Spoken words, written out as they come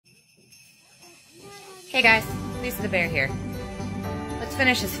Hey guys, Lisa the Bear here. Let's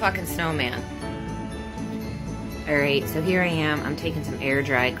finish this fucking snowman. Alright, so here I am. I'm taking some air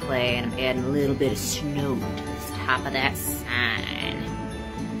dry clay and I'm adding a little bit of snow to the top of that sign.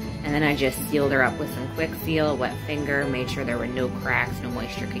 And then I just sealed her up with some quick seal, wet finger, made sure there were no cracks, no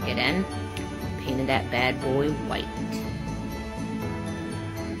moisture could get in. Painted that bad boy white.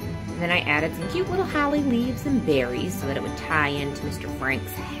 And then I added some cute little holly leaves and berries so that it would tie into Mr.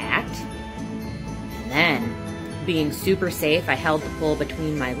 Frank's hat. And then, being super safe, I held the pole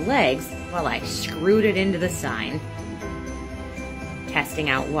between my legs while I screwed it into the sign. Testing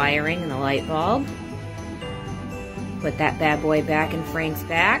out wiring and the light bulb. Put that bad boy back in Frank's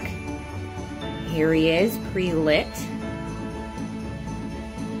back. Here he is, pre-lit.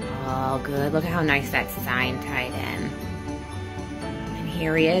 Oh, good. Look at how nice that sign tied in. And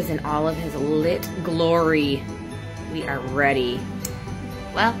here he is in all of his lit glory. We are ready.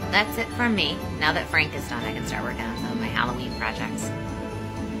 Well, that's it from me. Now that Frank is done, I can start working on some of my Halloween projects.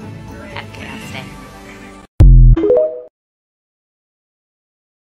 Have a chaos day.